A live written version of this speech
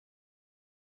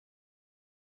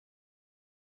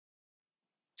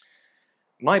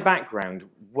My background,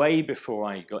 way before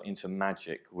I got into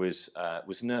magic, was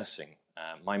nursing.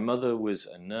 My mother was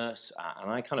a nurse, and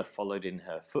I kind of followed in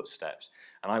her footsteps.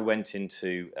 And I went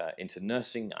into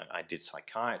nursing. I did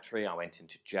psychiatry. I went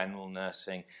into general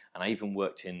nursing, and I even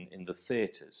worked in the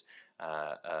theatres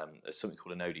as something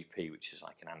called an ODP, which is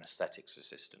like an anaesthetics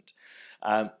assistant.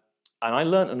 And I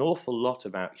learned an awful lot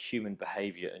about human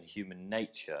behaviour and human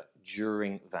nature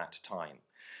during that time.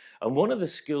 And one of the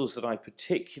skills that I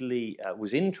particularly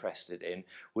was interested in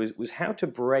was how to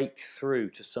break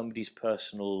through to somebody's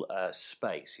personal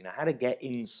space, how to get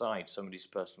inside somebody's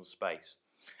personal space.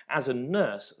 As a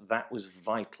nurse, that was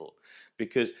vital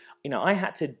because, I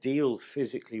had to deal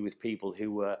physically with people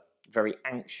who were very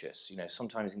anxious,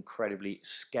 sometimes incredibly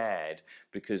scared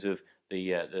because of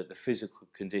the physical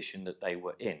condition that they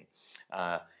were in.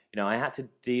 I had to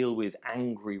deal with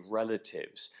angry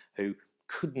relatives who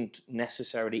couldn't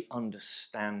necessarily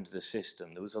understand the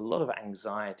system. There was a lot of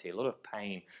anxiety, a lot of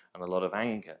pain, and a lot of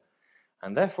anger,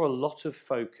 and therefore a lot of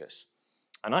focus.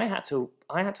 And I had to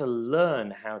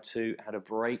learn how to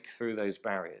break through those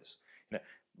barriers.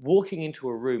 Walking into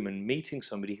a room and meeting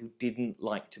somebody who didn't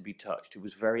like to be touched, who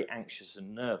was very anxious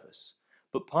and nervous.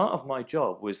 But part of my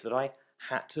job was that I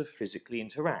had to physically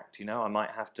interact. I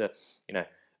might have to,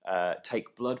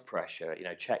 take blood pressure,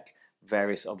 check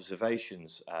various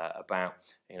observations about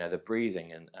the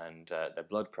breathing and their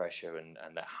blood pressure and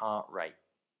their heart rate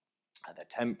and their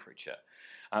temperature.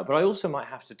 But I also might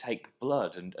have to take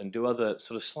blood and do other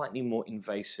sort of slightly more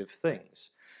invasive things.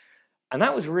 And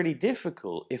that was really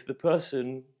difficult if the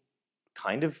person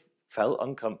kind of felt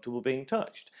uncomfortable being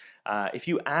touched. If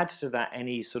you add to that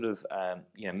any sort of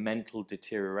mental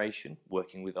deterioration,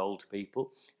 working with old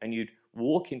people, and you'd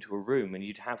walk into a room and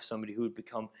you'd have somebody who would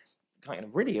become kind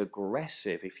of really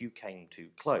aggressive if you came too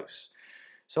close.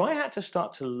 So I had to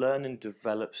start to learn and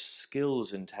develop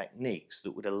skills and techniques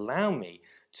that would allow me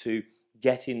to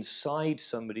get inside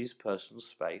somebody's personal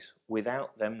space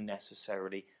without them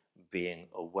necessarily being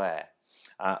aware.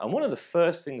 And one of the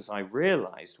first things I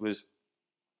realized was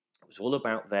it was all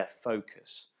about their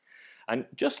focus. And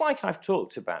just like I've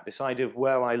talked about this idea of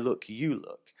where I look, you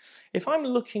look, if I'm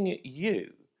looking at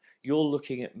you, you're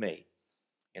looking at me.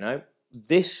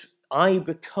 I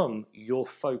become your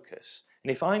focus.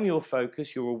 And if I'm your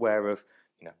focus, you're aware of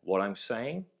what I'm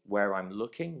saying, where I'm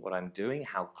looking, what I'm doing,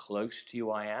 how close to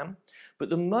you I am. But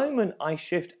the moment I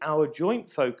shift our joint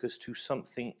focus to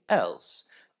something else,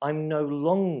 I'm no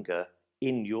longer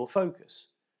in your focus.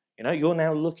 You're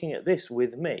now looking at this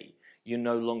with me. You're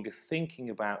no longer thinking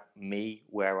about me,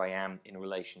 where I am in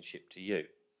relationship to you.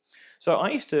 So I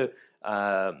used to,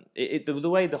 the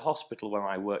way the hospital where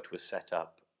I worked was set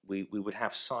up, we would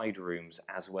have side rooms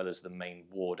as well as the main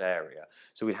ward area.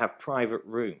 So we'd have private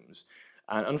rooms.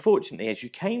 And unfortunately, as you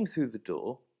came through the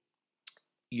door,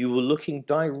 you were looking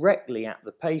directly at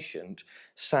the patient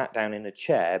sat down in a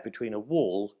chair between a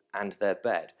wall and their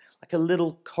bed, like a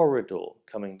little corridor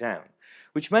coming down,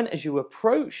 which meant as you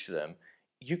approached them,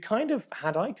 you kind of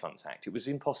had eye contact. It was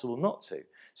impossible not to.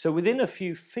 So within a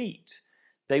few feet,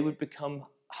 they would become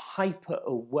hyper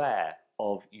aware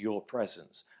of your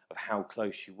presence, of how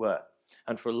close you were.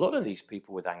 And for a lot of these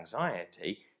people with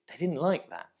anxiety, they didn't like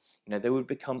that. They would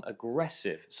become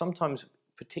aggressive, sometimes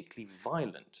particularly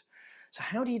violent. So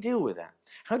how do you deal with that?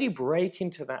 How do you break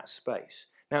into that space?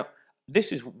 Now,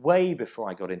 this is way before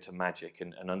I got into magic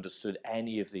and understood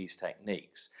any of these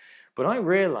techniques. But I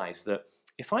realized that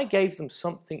if I gave them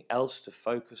something else to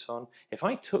focus on, if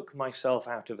I took myself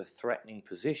out of a threatening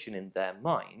position in their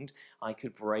mind, I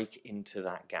could break into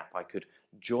that gap. I could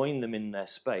join them in their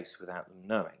space without them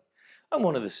knowing. And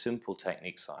one of the simple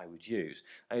techniques that I would use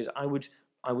is I would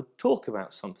talk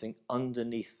about something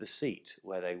underneath the seat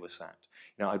where they were sat.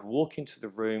 I'd walk into the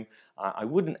room. I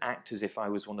wouldn't act as if I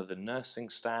was one of the nursing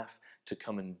staff to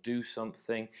come and do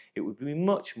something. It would be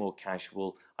much more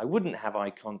casual. I wouldn't have eye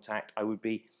contact. I would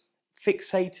be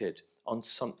fixated on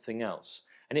something else.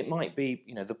 And it might be,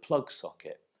 the plug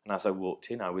socket. And as I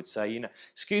walked in, I would say,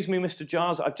 excuse me, Mr.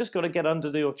 Giles, I've just got to get under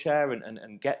your chair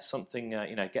and get something,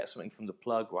 get something from the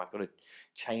plug, or I've got to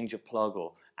change a plug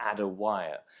or add a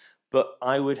wire. But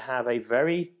I would have a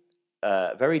very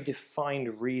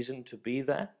defined reason to be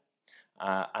there.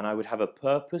 And I would have a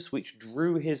purpose which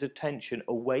drew his attention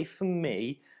away from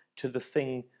me to the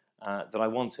thing that I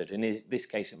wanted. In this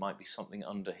case, it might be something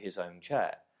under his own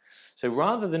chair. So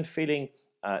rather than feeling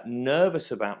nervous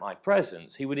about my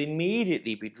presence, he would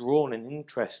immediately be drawn and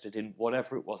interested in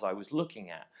whatever it was I was looking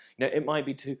at. It might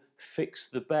be to fix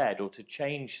the bed or to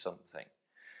change something.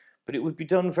 but it would be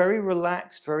done very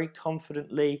relaxed, very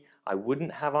confidently. I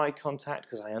wouldn't have eye contact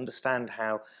because I understand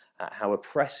how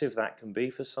oppressive that can be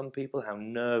for some people, how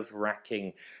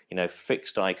nerve-wracking,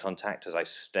 fixed eye contact as I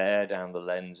stare down the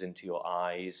lens into your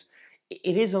eyes.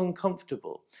 It is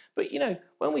uncomfortable. But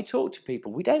when we talk to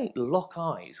people, we don't lock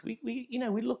eyes. We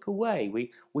look away.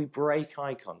 We break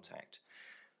eye contact.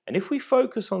 And if we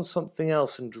focus on something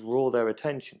else and draw their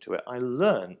attention to it, I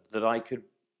learned that I could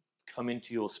come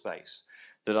into your space,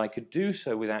 that I could do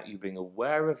so without you being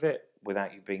aware of it,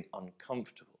 without you being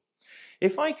uncomfortable.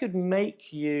 If I could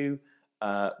make you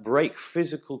break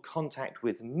physical contact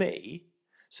with me,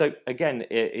 so again,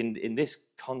 in this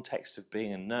context of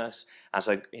being a nurse, as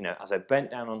I bent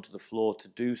down onto the floor to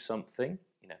do something,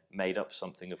 made up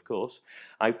something, of course,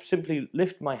 I simply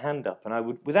lift my hand up, and I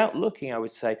would, without looking, I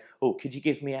would say, "Oh, could you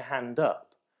give me a hand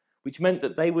up?" Which meant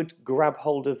that they would grab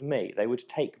hold of me. They would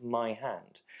take my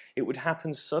hand. It would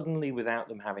happen suddenly without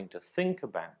them having to think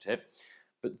about it,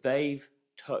 but they've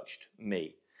touched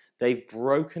me. They've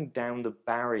broken down the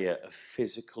barrier of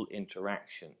physical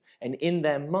interaction. And in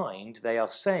their mind, they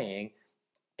are saying,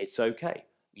 it's okay.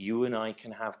 You and I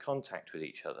can have contact with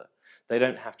each other. They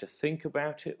don't have to think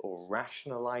about it or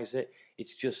rationalize it.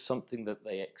 It's just something that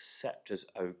they accept as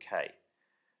okay.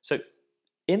 So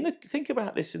think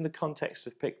about this in the context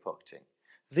of pickpocketing.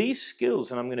 These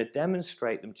skills, and I'm going to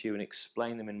demonstrate them to you and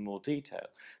explain them in more detail,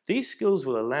 these skills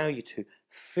will allow you to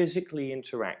physically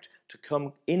interact, to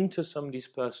come into somebody's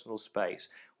personal space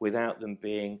without them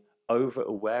being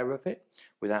over-aware of it,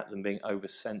 without them being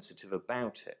oversensitive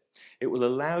about it. It will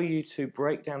allow you to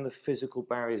break down the physical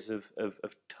barriers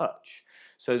of touch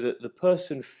so that the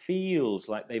person feels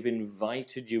like they've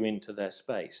invited you into their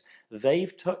space.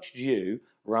 They've touched you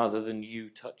rather than you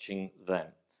touching them.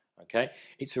 Okay?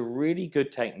 It's a really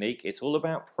good technique. It's all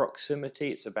about proximity.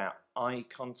 It's about eye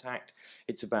contact.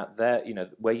 It's about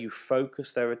where you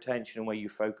focus their attention and where you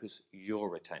focus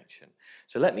your attention.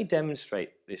 So let me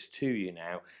demonstrate this to you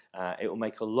now. It will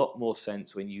make a lot more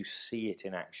sense when you see it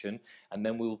in action, and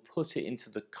then we'll put it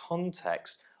into the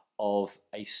context of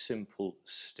a simple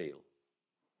steal.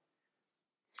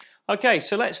 Okay,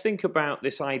 so let's think about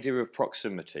this idea of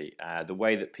proximity, the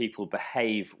way that people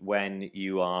behave when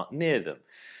you are near them.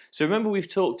 So remember, we've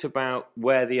talked about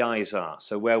where the eyes are,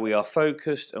 so where we are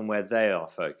focused and where they are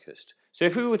focused. So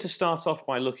if we were to start off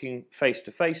by looking face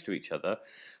to face to each other,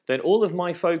 then all of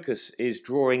my focus is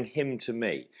drawing him to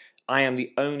me. I am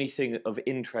the only thing of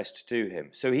interest to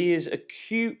him. So he is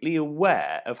acutely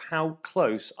aware of how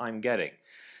close I'm getting.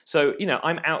 So,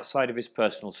 I'm outside of his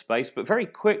personal space, but very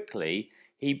quickly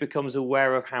he becomes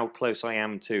aware of how close I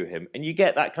am to him. And you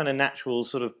get that kind of natural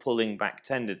sort of pulling back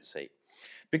tendency.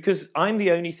 Because I'm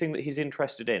the only thing that he's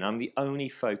interested in. I'm the only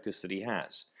focus that he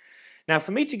has. Now,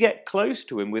 for me to get close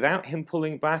to him without him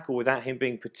pulling back or without him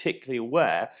being particularly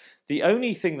aware, the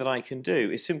only thing that I can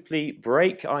do is simply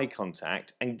break eye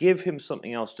contact and give him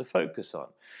something else to focus on.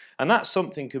 And that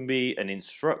something can be an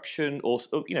instruction or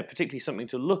particularly something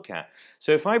to look at.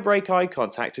 So if I break eye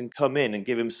contact and come in and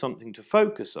give him something to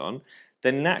focus on,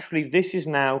 then naturally this is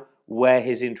now where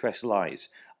his interest lies.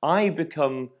 I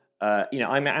become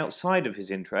I'm outside of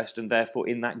his interest, and therefore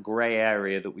in that grey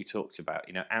area that we talked about,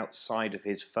 outside of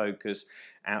his focus,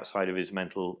 outside of his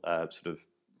mental sort of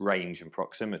range and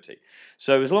proximity.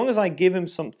 So as long as I give him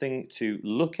something to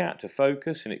look at, to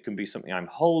focus, and it can be something I'm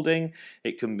holding,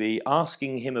 it can be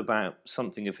asking him about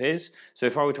something of his. So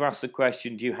if I were to ask the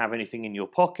question, do you have anything in your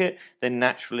pocket? Then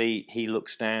naturally he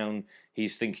looks down,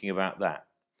 he's thinking about that.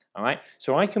 All right?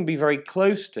 So I can be very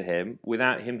close to him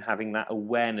without him having that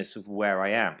awareness of where I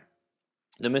am.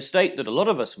 The mistake that a lot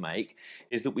of us make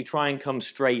is that we try and come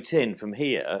straight in from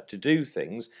here to do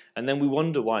things, and then we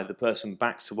wonder why the person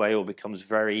backs away or becomes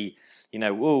very,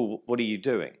 whoa, what are you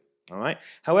doing? All right.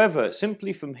 However,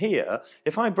 simply from here,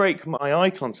 if I break my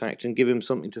eye contact and give him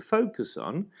something to focus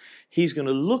on, he's going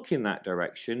to look in that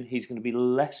direction. He's going to be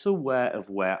less aware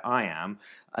of where I am,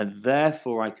 and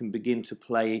therefore I can begin to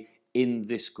play in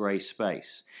this grey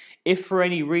space. If for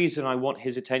any reason I want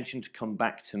his attention to come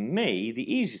back to me, the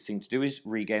easiest thing to do is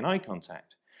regain eye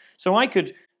contact. So I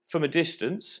could, from a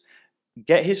distance,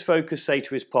 get his focus, say,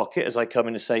 to his pocket as I come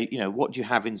in and say, what do you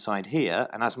have inside here?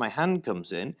 And as my hand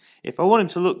comes in, if I want him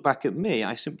to look back at me,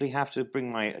 I simply have to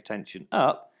bring my attention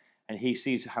up, and he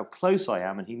sees how close I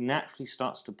am, and he naturally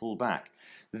starts to pull back.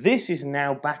 This is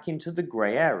now back into the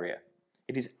grey area.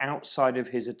 It is outside of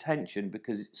his attention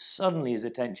because suddenly his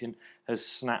attention has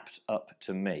snapped up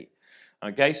to me.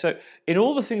 Okay, so in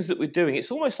all the things that we're doing,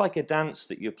 it's almost like a dance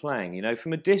that you're playing.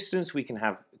 From a distance we can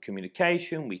have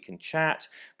communication, we can chat,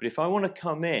 but if I want to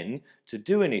come in to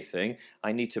do anything,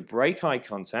 I need to break eye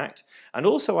contact, and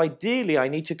also ideally I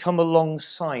need to come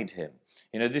alongside him.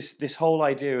 You know, this whole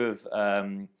idea of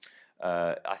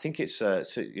I think it's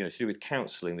to do with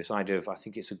counselling. This idea of, I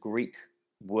think it's a Greek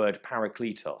word,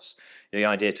 parakletos, the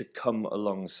idea to come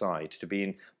alongside, to be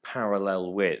in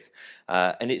parallel with,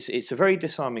 and it's a very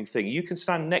disarming thing. You can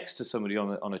stand next to somebody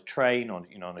on a train,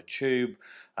 on a tube,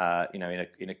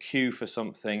 in a queue for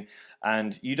something,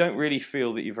 and you don't really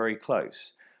feel that you're very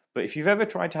close. But if you've ever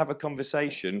tried to have a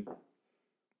conversation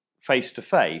face to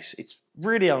face, it's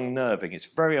really unnerving. It's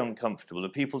very uncomfortable,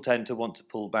 and people tend to want to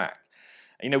pull back.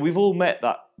 You know, we've all met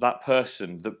that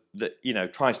person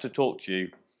that tries to talk to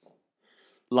you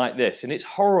like this, and it's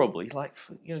horrible. He's like,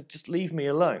 just leave me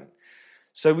alone.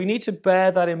 So we need to bear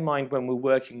that in mind when we're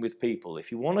working with people.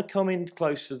 If you want to come in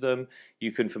close to them,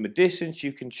 you can, from a distance,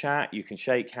 you can chat, you can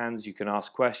shake hands, you can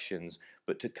ask questions.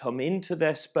 But to come into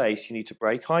their space, you need to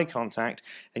break eye contact,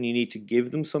 and you need to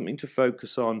give them something to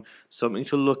focus on, something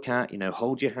to look at.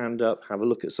 Hold your hand up, have a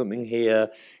look at something here.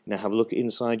 Have a look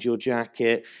inside your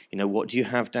jacket. What do you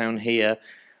have down here?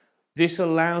 This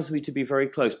allows me to be very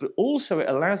close, but also it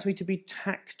allows me to be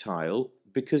tactile,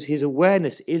 because his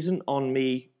awareness isn't on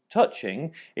me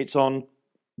touching, it's on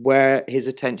where his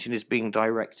attention is being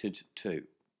directed to.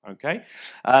 Okay.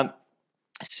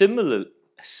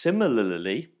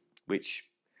 Similarly, which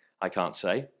I can't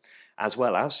say, as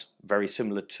well as, very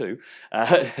similar to,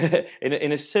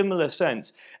 in a similar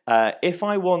sense, if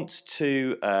I want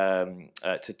to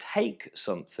take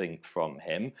something from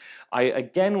him, I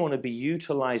again want to be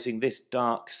utilizing this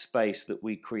dark space that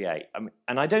we create.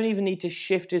 And I don't even need to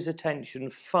shift his attention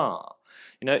far.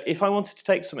 If I wanted to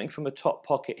take something from a top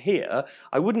pocket here,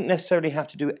 I wouldn't necessarily have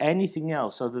to do anything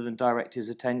else other than direct his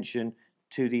attention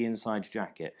to the inside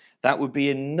jacket. That would be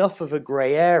enough of a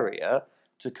grey area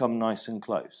to come nice and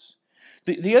close.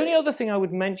 The only other thing I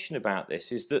would mention about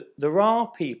this is that there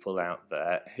are people out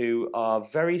there who are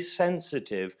very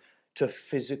sensitive to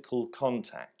physical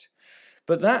contact.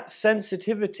 But that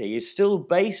sensitivity is still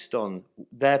based on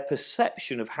their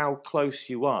perception of how close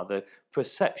you are, the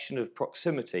perception of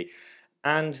proximity,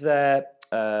 and their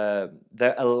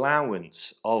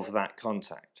allowance of that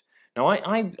contact. Now,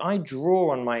 I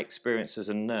draw on my experience as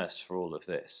a nurse for all of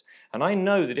this, and I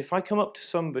know that if I come up to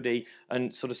somebody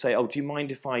and sort of say, "Oh, do you mind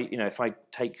if I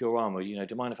take your arm, or do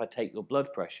you mind if I take your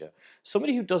blood pressure?"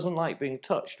 Somebody who doesn't like being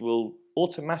touched will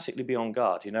automatically be on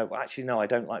guard. Actually, no, I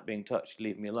don't like being touched.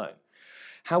 Leave me alone.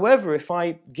 However, if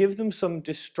I give them some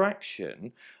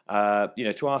distraction,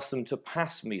 to ask them to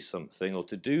pass me something or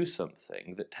to do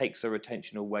something that takes their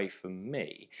attention away from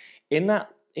me, in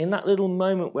that little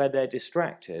moment where they're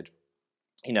distracted,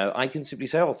 I can simply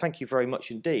say, "Oh, thank you very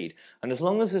much indeed." And as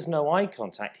long as there's no eye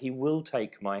contact, he will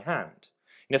take my hand.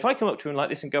 If I come up to him like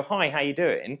this and go, "Hi, how you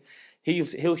doing?"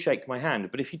 He'll shake my hand.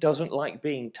 But if he doesn't like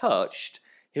being touched,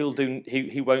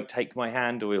 he won't take my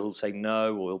hand, or he'll say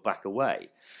no, or he'll back away.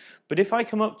 But if I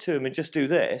come up to him and just do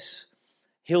this,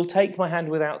 he'll take my hand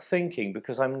without thinking,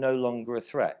 because I'm no longer a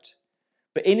threat.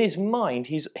 But in his mind,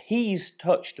 he's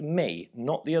touched me,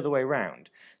 not the other way around.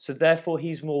 So therefore,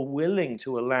 he's more willing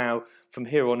to allow, from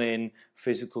here on in,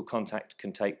 physical contact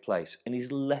can take place. And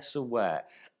he's less aware,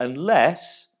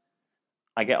 unless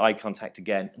I get eye contact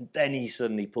again, and then he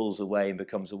suddenly pulls away and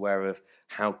becomes aware of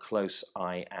how close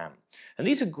I am. And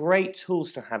these are great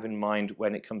tools to have in mind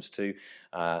when it comes to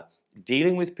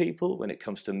dealing with people, when it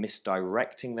comes to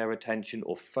misdirecting their attention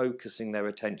or focusing their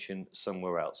attention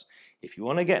somewhere else. If you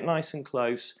want to get nice and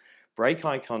close, break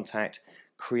eye contact,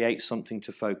 create something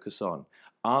to focus on.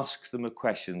 Ask them a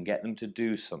question, get them to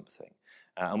do something.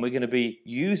 And we're going to be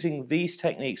using these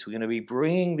techniques, we're going to be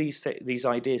bringing these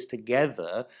ideas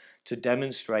together to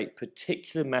demonstrate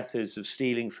particular methods of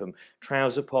stealing from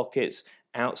trouser pockets,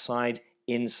 outside,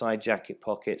 inside jacket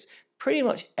pockets. Pretty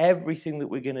much everything that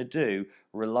we're going to do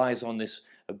relies on this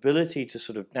ability to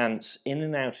sort of dance in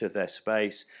and out of their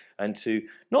space, and to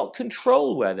not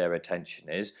control where their attention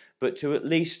is, but to at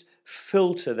least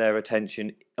filter their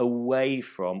attention away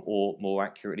from, or more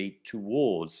accurately,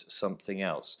 towards something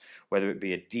else, whether it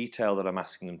be a detail that I'm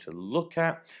asking them to look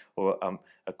at, or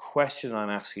a question I'm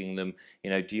asking them,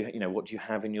 what do you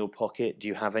have in your pocket? Do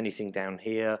you have anything down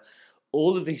here?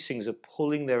 All of these things are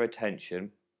pulling their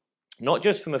attention, not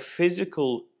just from a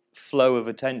physical flow of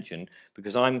attention,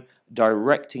 because I'm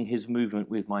directing his movement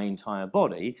with my entire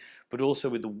body, but also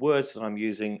with the words that I'm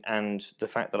using and the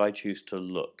fact that I choose to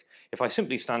look. If I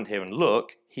simply stand here and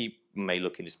look, he may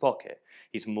look in his pocket.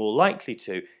 He's more likely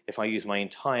to if I use my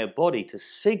entire body to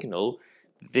signal,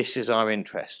 this is our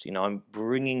interest. I'm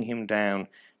bringing him down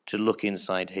to look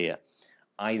inside here.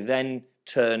 I then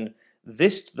turn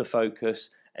this to the focus,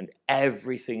 and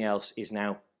everything else is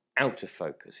now out of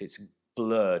focus. It's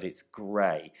blurred, it's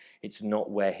grey, it's not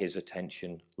where his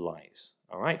attention lies.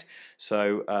 All right,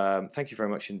 so thank you very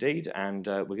much indeed, and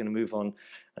we're going to move on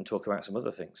and talk about some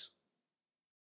other things.